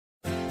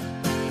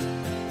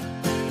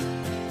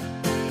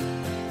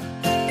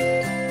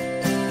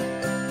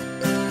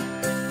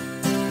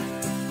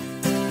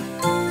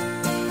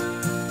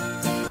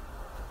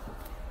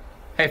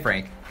Hey,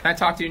 Frank. Can I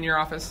talk to you in your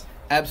office?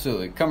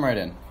 Absolutely. Come right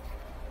in.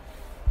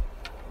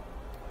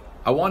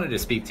 I wanted to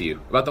speak to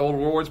you about the old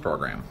rewards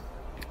program.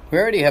 We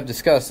already have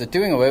discussed that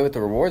doing away with the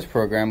rewards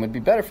program would be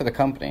better for the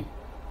company.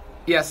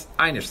 Yes,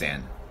 I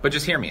understand, but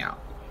just hear me out.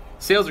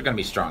 Sales are going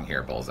to be strong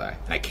here at Bullseye,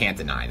 and I can't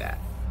deny that.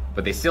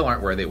 But they still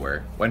aren't where they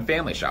were when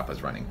Family Shop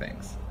was running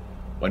things.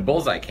 When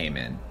Bullseye came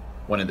in,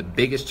 one of the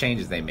biggest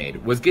changes they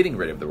made was getting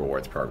rid of the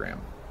rewards program.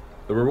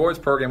 The rewards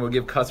program will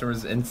give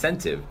customers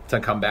incentive to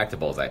come back to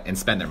Bullseye and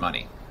spend their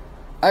money.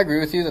 I agree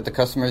with you that the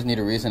customers need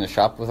a reason to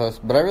shop with us,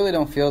 but I really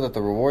don't feel that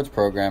the rewards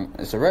program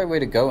is the right way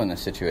to go in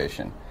this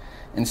situation.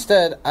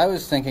 Instead, I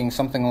was thinking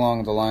something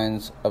along the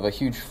lines of a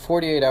huge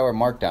 48-hour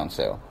markdown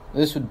sale.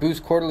 This would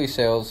boost quarterly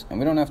sales, and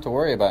we don't have to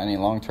worry about any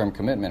long-term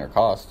commitment or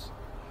costs.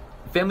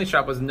 Family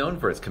Shop was known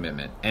for its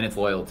commitment and its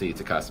loyalty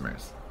to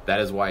customers.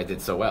 That is why it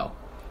did so well.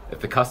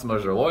 If the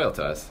customers are loyal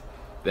to us,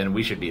 then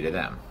we should be to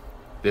them.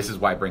 This is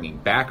why bringing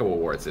back a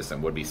reward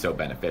system would be so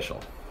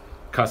beneficial.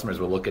 Customers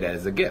will look at it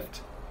as a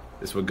gift.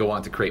 This would go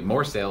on to create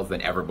more sales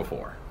than ever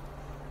before.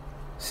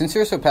 Since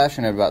you're so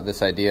passionate about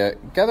this idea,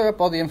 gather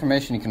up all the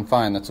information you can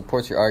find that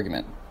supports your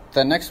argument.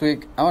 Then next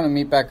week, I want to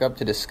meet back up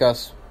to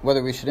discuss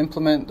whether we should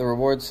implement the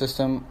reward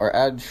system or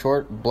add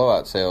short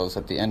blowout sales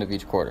at the end of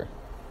each quarter.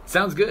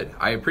 Sounds good.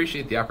 I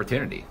appreciate the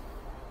opportunity.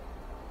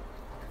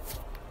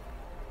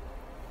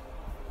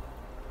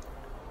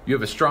 You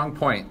have a strong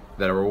point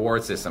that a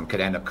reward system could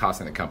end up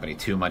costing the company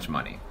too much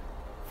money.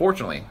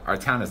 Fortunately, our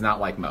town is not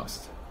like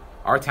most.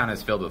 Our town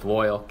is filled with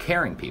loyal,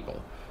 caring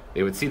people.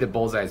 They would see that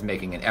Bullseye is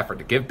making an effort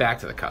to give back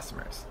to the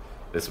customers.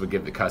 This would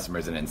give the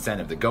customers an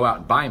incentive to go out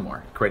and buy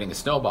more, creating a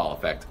snowball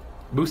effect,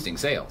 boosting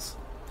sales.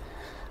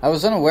 I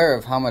was unaware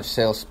of how much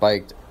sales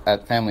spiked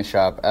at Family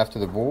Shop after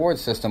the reward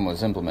system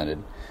was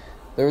implemented.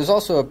 There was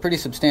also a pretty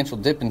substantial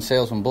dip in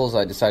sales when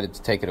Bullseye decided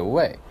to take it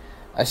away.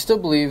 I still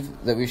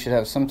believe that we should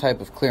have some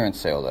type of clearance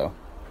sale, though.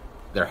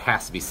 There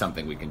has to be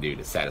something we can do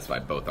to satisfy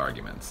both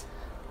arguments.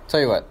 Tell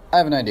you what, I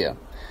have an idea.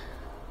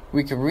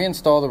 We could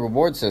reinstall the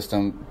reward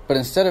system, but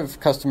instead of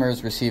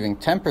customers receiving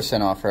 10%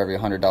 off for every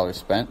 $100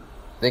 spent,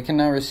 they can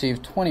now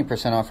receive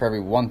 20% off for every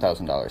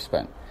 $1,000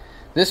 spent.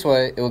 This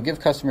way, it will give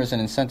customers an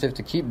incentive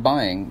to keep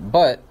buying,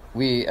 but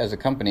we, as a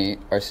company,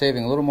 are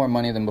saving a little more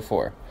money than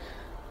before.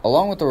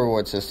 Along with the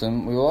reward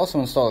system, we will also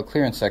install a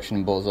clearance section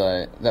in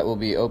Bullseye that will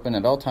be open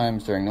at all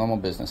times during normal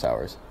business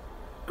hours.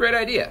 Great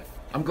idea.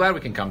 I'm glad we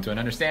can come to an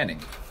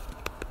understanding.